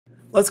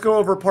Let's go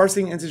over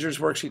parsing integers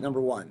worksheet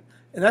number 1.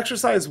 In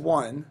exercise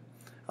 1,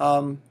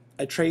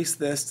 I trace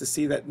this to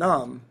see that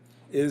num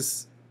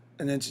is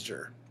an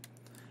integer,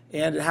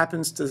 and it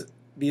happens to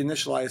be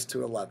initialized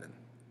to 11.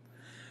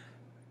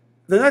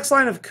 The next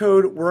line of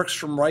code works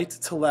from right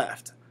to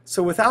left.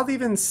 So without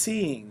even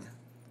seeing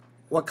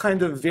what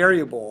kind of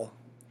variable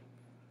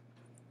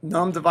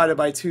num divided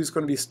by 2 is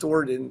going to be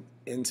stored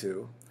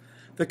into,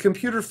 the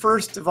computer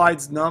first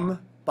divides num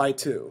by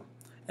 2.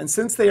 And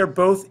since they are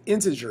both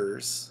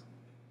integers,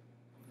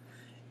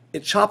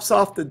 it chops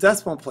off the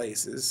decimal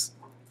places,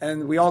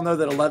 and we all know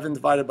that 11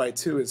 divided by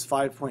 2 is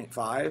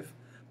 5.5,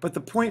 but the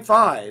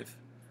 0.5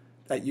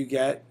 that you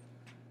get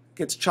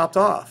gets chopped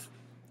off,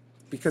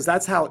 because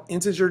that's how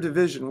integer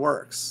division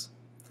works.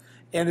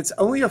 And it's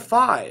only a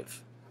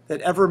 5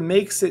 that ever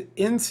makes it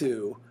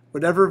into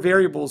whatever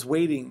variable is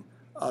waiting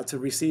to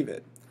receive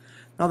it.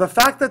 Now the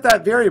fact that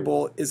that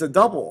variable is a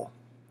double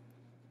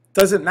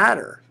doesn't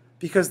matter,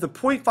 because the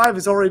 0.5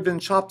 has already been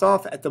chopped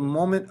off at the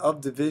moment of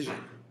division.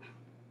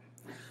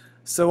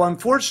 So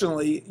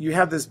unfortunately, you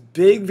have this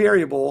big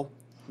variable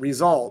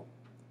result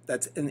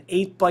that's an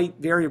 8-byte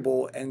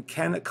variable and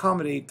can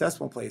accommodate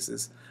decimal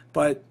places,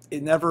 but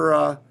it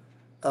never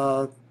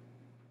stores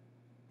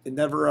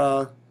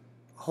the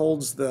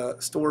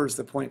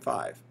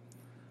 0.5.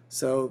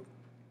 So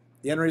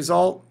the end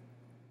result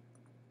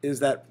is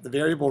that the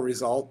variable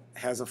result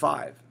has a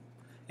 5.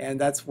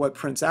 And that's what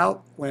prints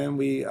out when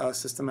we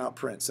system out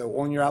print. So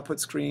on your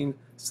output screen,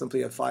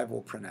 simply a 5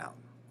 will print out.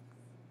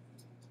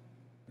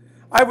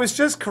 I was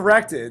just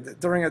corrected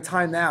during a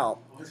timeout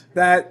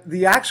that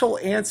the actual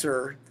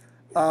answer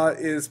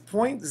is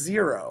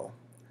 0.0.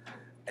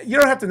 You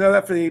don't have to know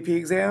that for the AP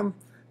exam,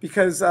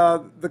 because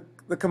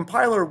the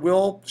compiler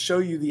will show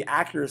you the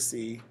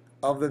accuracy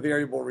of the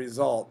variable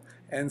result.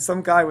 And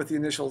some guy with the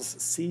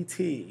initials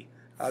CT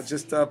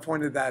just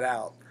pointed that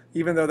out,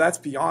 even though that's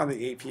beyond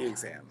the AP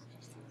exam.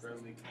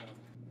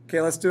 Okay,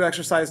 let's do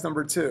exercise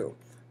number 2.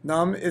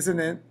 Num is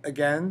an int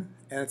again,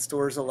 and it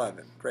stores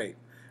 11. Great.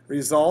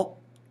 Result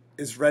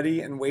is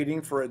ready and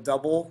waiting for a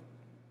double.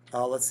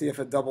 Let's see if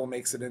a double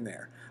makes it in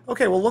there.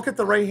 Okay, well look at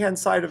the right-hand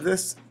side of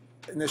this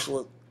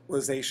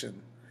initialization.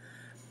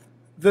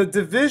 The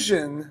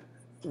division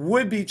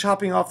would be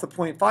chopping off the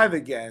 0.5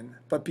 again,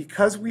 but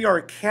because we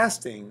are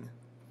casting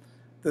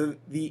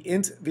the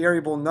int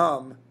variable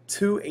num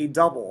to a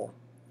double,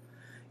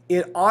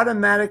 it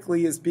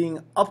automatically is being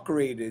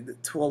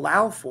upgraded to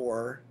allow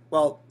for,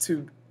 well,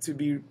 to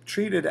be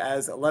treated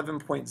as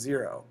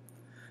 11.0.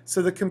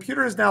 So the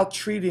computer is now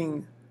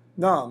treating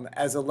num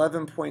as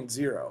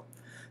 11.0.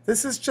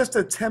 This is just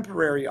a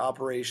temporary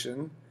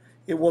operation.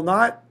 It will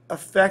not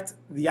affect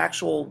the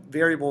actual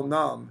variable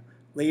num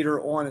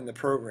later on in the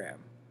program.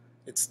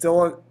 It's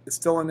still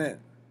an int,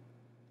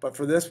 but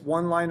for this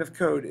one line of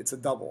code, it's a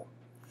double.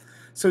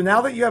 So now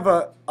that you have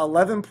a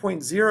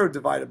 11.0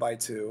 divided by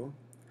 2,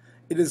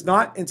 it is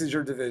not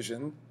integer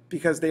division,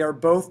 because they are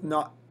both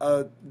not,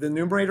 the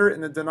numerator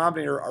and the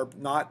denominator are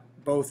not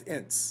both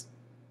ints.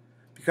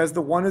 Because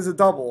the one is a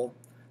double,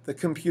 the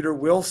computer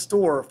will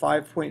store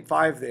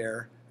 5.5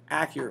 there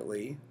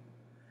accurately,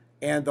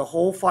 and the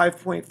whole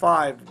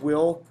 5.5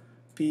 will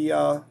be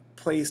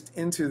placed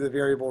into the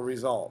variable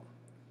result.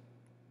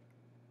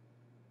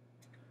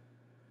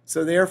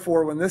 So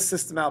therefore, when this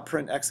system out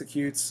print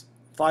executes,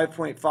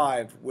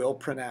 5.5 will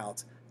print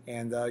out,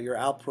 and your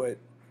output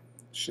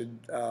should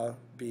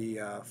be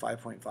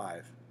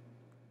 5.5.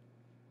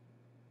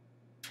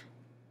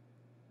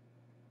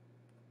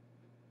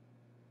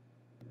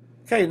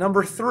 Okay,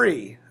 number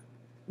 3.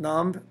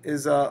 Num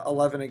is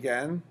 11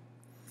 again.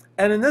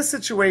 And in this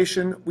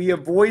situation, we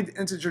avoid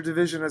integer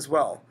division as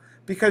well,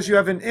 because you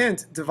have an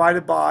int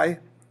divided by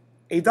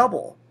a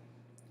double,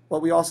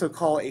 what we also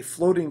call a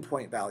floating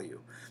point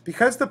value.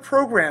 Because the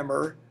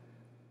programmer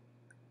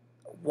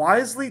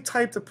wisely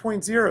typed a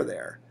 0.0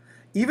 there,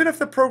 even if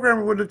the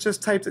programmer would have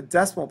just typed a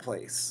decimal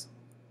place,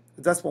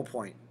 a decimal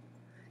point,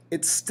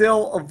 it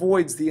still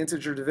avoids the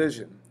integer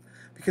division.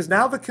 Because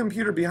now the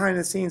computer behind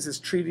the scenes is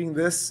treating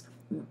this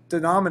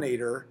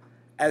denominator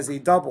as a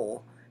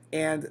double,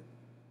 and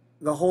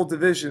the whole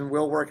division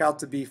will work out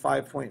to be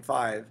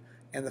 5.5,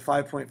 and the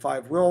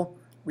 5.5 will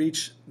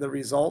reach the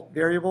result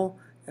variable,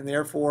 and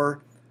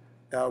therefore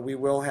we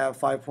will have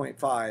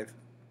 5.5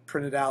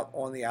 printed out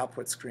on the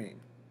output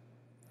screen.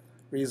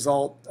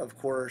 Result, of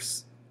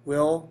course,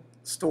 will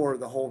store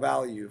the whole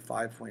value,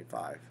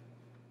 5.5.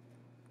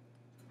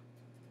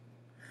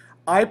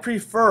 I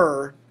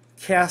prefer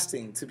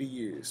casting to be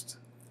used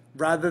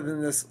rather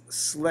than this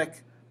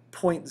slick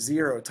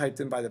 0.0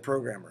 typed in by the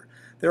programmer.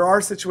 There are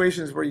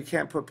situations where you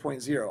can't put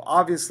 0.0.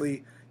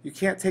 Obviously, you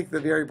can't take the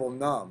variable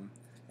num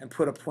and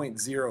put a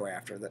 0.0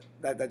 after that.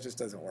 That just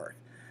doesn't work.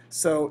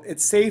 So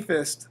it's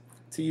safest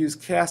to use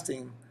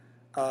casting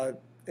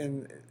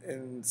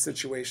in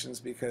situations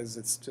because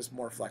it's just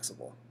more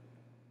flexible.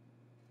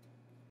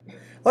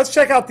 Let's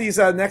check out these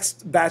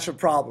next batch of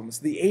problems.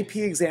 The AP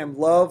exam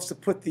loves to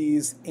put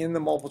these in the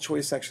multiple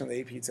choice section of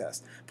the AP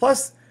test.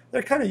 Plus,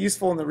 they're kind of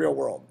useful in the real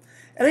world.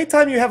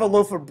 Anytime you have a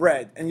loaf of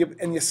bread and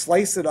you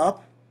slice it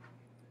up,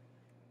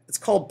 It's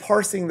called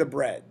parsing the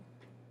bread.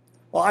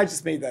 Well, I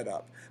just made that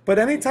up. But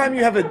anytime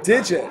you have a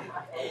digit,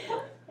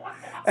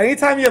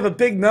 anytime you have a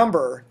big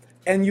number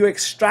and you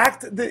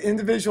extract the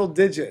individual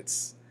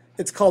digits,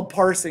 it's called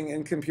parsing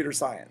in computer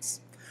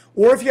science.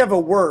 Or if you have a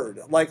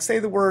word, like say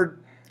the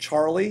word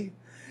Charlie,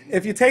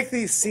 if you take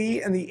the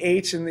C and the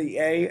H and the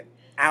A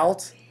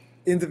out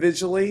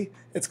individually,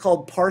 it's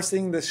called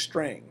parsing the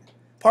string.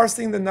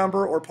 Parsing the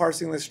number or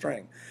parsing the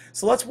string.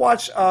 So let's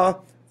watch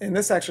in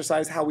this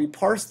exercise how we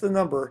parse the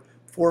number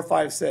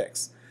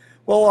 456.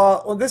 Well,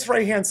 on this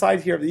right-hand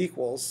side here of the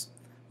equals,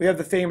 we have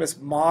the famous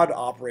mod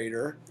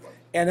operator.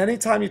 And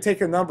anytime you take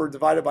a number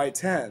divided by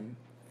 10,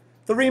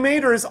 the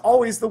remainder is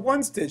always the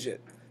ones digit.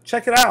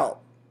 Check it out.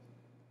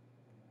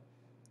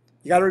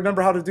 You got to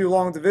remember how to do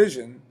long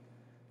division.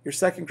 Your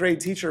second grade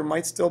teacher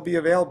might still be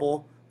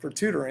available for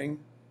tutoring.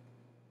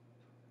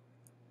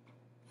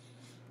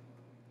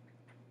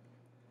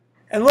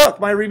 And look,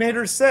 my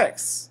remainder is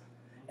 6.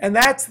 And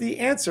that's the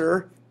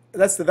answer,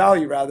 that's the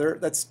value rather,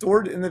 that's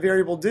stored in the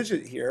variable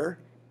digit here.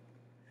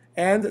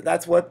 And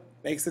that's what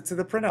makes it to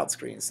the printout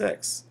screen,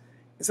 6.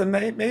 It's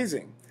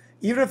amazing.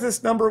 Even if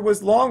this number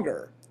was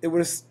longer, it would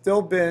have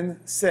still been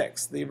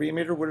 6. The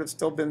remainder would have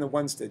still been the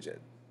ones digit.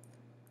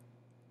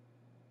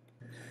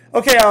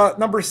 Okay,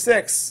 number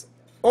 6.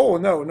 Oh,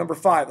 no, number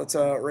 5. Let's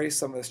erase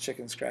some of this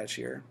chicken scratch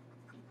here.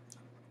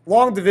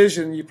 Long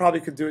division, you probably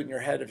could do it in your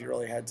head if you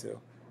really had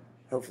to,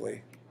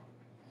 hopefully.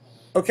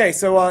 Okay,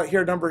 so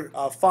here, number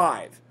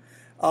 5.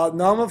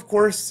 Num, of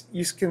course,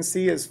 you can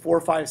see is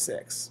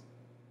 456,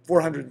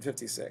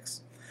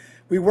 456.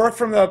 We work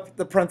from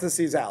the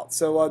parentheses out.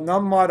 So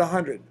num mod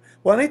 100.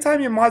 Well,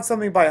 anytime you mod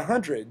something by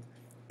 100,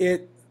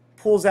 it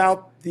pulls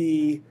out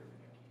the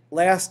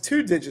last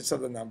 2 digits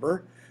of the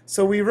number.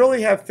 So we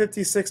really have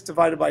 56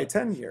 divided by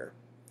 10 here.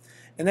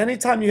 And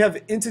anytime you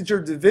have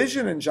integer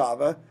division in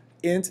Java,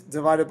 int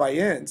divided by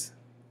int,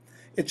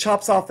 it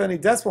chops off any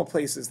decimal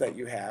places that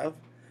you have.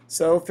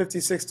 So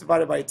 56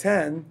 divided by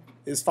 10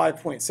 is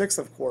 5.6,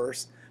 of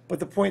course, but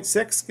the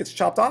 0.6 gets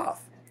chopped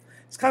off.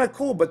 It's kind of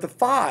cool, but the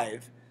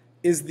 5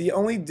 is the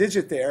only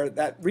digit there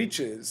that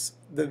reaches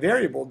the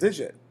variable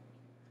digit.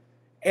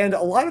 And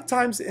a lot of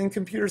times in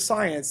computer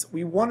science,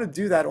 we want to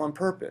do that on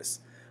purpose.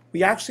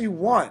 We actually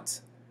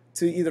want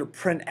to either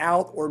print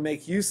out or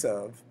make use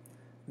of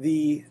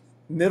the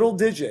middle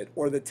digit,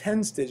 or the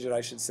tens digit,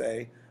 I should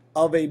say,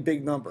 of a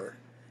big number.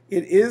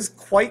 It is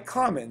quite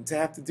common to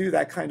have to do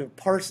that kind of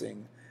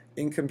parsing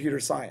in computer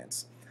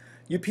science.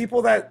 You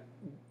people that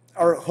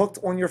are hooked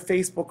on your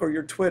Facebook or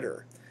your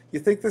Twitter, you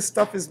think this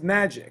stuff is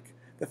magic.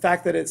 The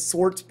fact that it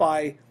sorts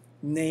by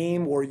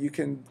name, or you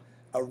can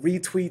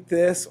retweet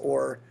this,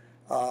 or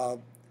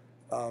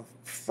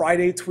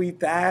Friday tweet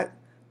that.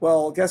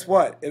 Well, guess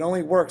what? It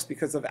only works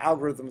because of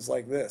algorithms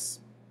like this.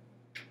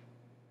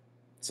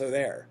 So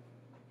there.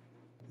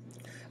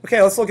 Okay,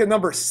 let's look at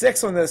number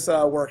 6 on this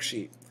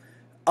worksheet.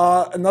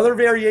 Another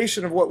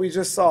variation of what we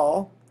just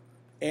saw,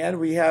 and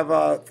we have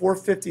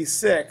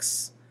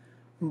 456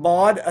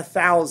 mod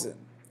 1,000.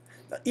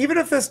 Even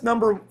if this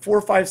number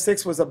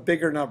 456 was a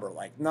bigger number,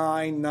 like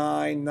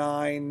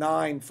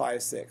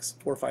 9999956,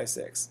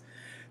 456,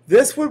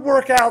 this would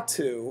work out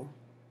to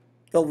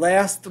the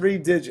last 3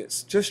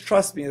 digits. Just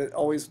trust me, it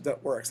always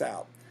works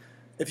out.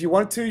 If you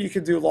want to, you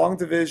can do long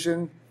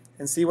division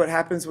and see what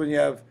happens when you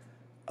have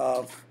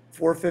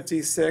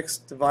 456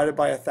 divided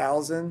by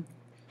 1,000.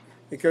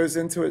 It goes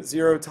into it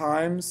 0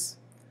 times,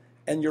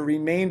 and your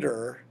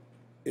remainder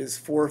is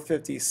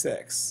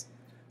 456.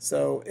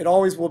 So it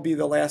always will be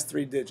the last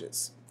 3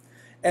 digits.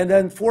 And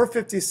then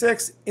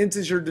 456,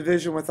 integer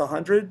division with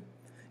 100,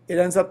 it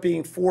ends up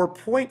being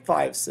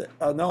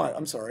 4.56. No,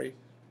 I'm sorry.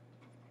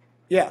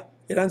 Yeah,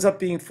 it ends up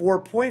being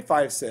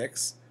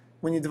 4.56.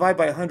 When you divide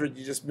by 100,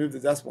 you just move the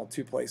decimal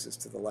 2 places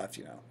to the left,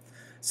 you know.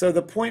 So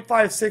the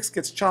 0.56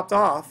 gets chopped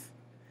off,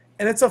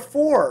 and it's a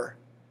 4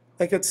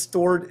 that gets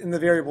stored in the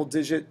variable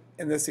digit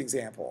in this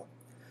example.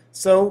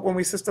 So when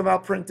we system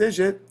out print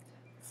digit,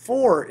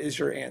 4 is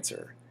your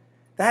answer.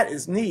 That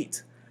is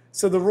neat.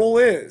 So the rule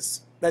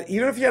is that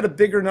even if you had a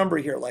bigger number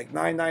here, like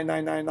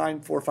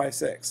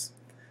 999999456,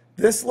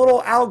 this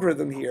little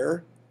algorithm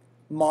here,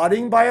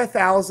 modding by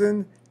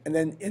 1,000 and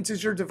then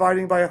integer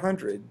dividing by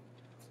 100,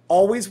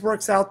 always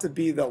works out to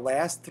be the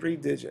last 3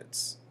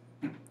 digits.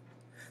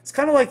 It's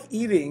kind of like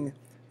eating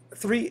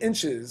 3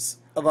 inches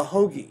of a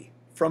hoagie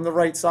from the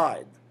right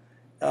side.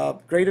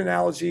 Great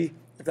analogy.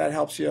 If that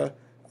helps you,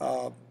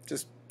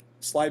 just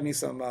slide me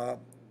some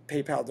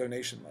PayPal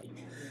donation money.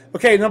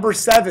 Okay, number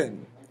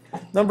 7.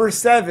 Number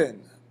 7.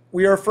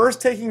 We are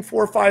first taking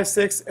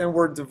 456 and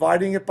we're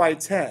dividing it by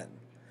 10.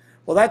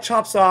 Well, that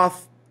chops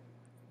off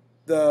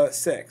the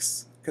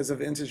 6 because of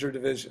integer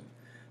division.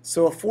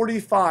 So a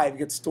 45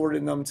 gets stored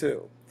in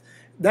num2.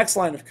 Next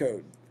line of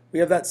code. We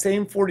have that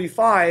same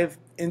 45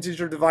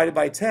 integer divided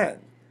by 10.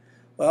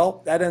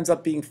 Well, that ends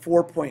up being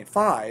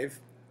 4.5,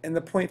 and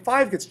the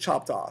 0.5 gets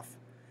chopped off.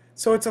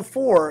 So it's a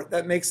 4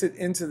 that makes it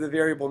into the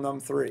variable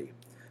num3.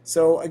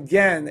 So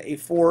again, a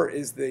 4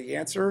 is the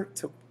answer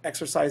to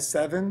exercise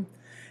 7.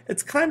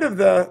 It's kind of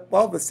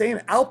the same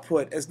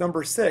output as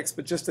number 6,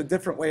 but just a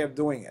different way of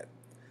doing it.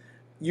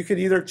 You could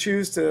either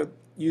choose to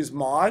use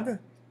mod,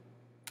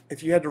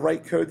 if you had to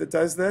write code that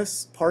does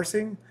this,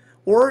 parsing,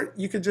 or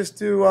you could just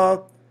do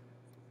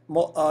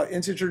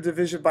integer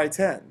division by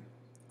 10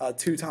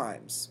 2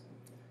 times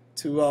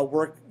to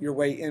work your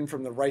way in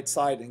from the right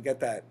side and get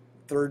that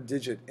third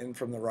digit in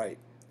from the right.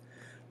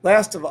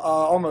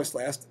 Almost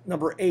last,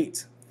 number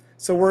 8.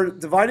 So we're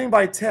dividing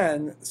by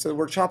 10, so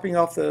we're chopping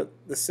off the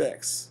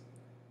 6.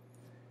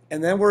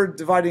 And then we're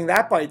dividing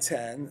that by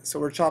 10, so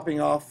we're chopping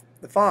off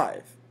the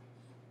 5.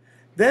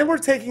 Then we're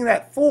taking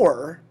that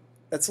 4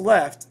 that's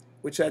left,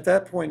 which at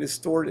that point is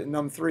stored in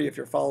num3 if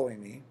you're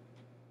following me.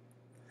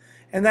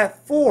 And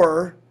that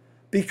 4,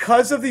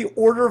 because of the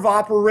order of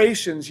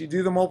operations, you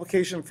do the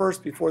multiplication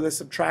first before the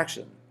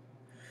subtraction.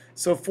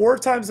 So 4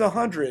 times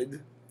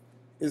 100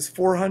 is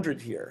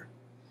 400 here.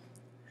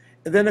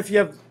 And then if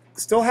you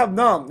still have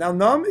num, now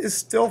num is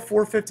still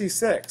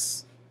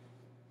 456.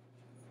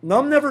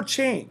 Num never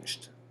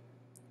changed.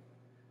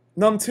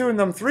 Num2 and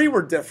num3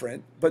 were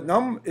different, but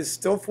num is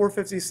still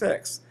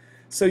 456.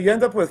 So you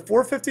end up with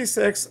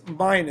 456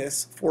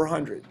 minus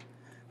 400.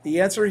 The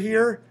answer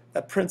here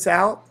that prints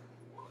out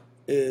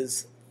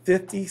is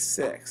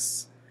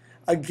 56.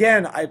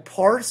 Again, I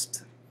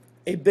parsed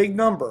a big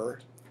number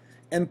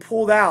and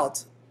pulled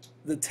out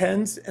the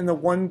tens and the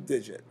 1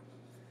 digit.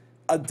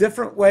 A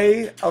different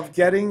way of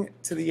getting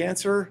to the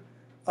answer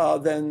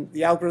than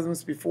the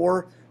algorithms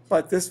before,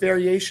 but this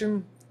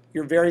variation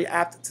you're very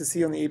apt to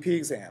see on the AP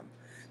exam.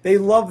 They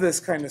love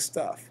this kind of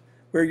stuff,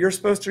 where you're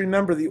supposed to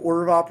remember the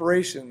order of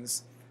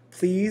operations.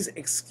 Please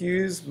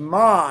excuse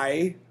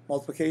my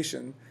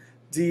multiplication,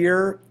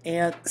 dear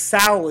Aunt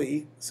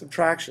Sally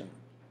subtraction.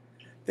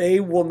 They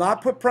will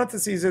not put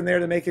parentheses in there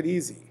to make it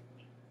easy.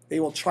 They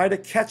will try to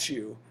catch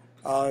you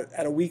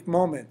at a weak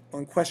moment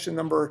on question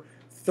number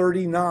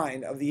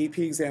 39 of the AP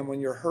exam when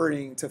you're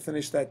hurrying to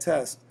finish that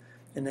test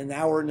in an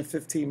hour and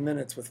 15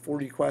 minutes with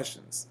 40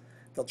 questions.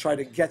 They'll try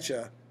to get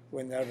you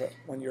when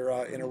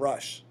you're in a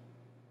rush.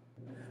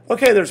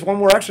 Okay, there's one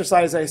more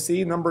exercise I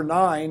see, number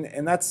 9,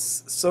 and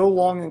that's so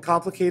long and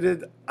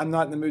complicated, I'm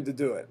not in the mood to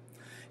do it.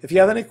 If you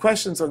have any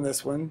questions on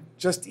this one,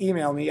 just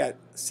email me at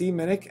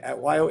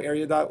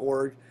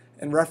cminich@yoarea.org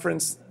and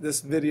reference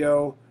this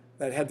video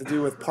that had to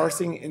do with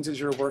parsing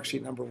integer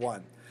worksheet number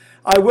 1.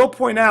 I will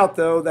point out,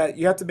 though, that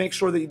you have to make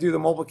sure that you do the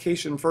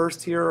multiplication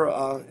first here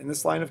in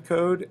this line of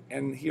code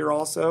and here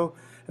also.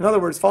 In other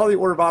words, follow the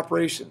order of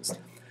operations.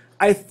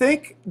 I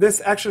think this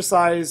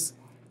exercise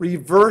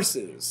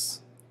reverses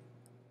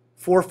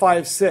 4,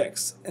 5,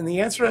 6, and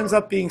the answer ends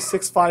up being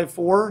 6, 5,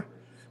 4,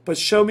 but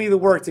show me the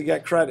work to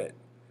get credit.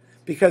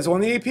 Because on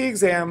the AP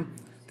exam,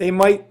 they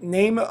might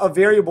name a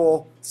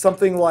variable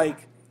something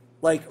like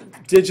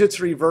digits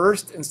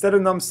reversed. Instead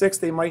of num6,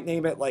 they might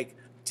name it like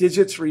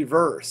digits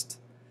reversed.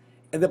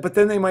 But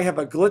then they might have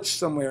a glitch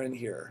somewhere in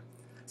here.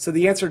 So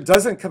the answer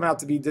doesn't come out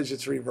to be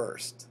digits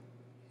reversed.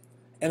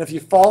 And if you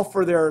fall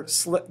for their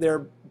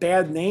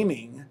bad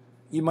naming,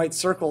 you might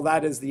circle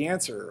that as the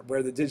answer,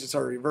 where the digits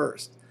are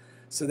reversed.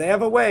 So they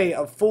have a way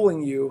of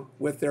fooling you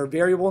with their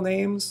variable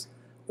names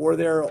or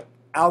their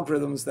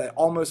algorithms that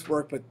almost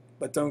work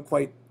but don't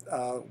quite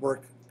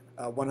work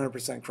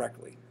 100%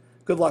 correctly.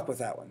 Good luck with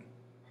that one.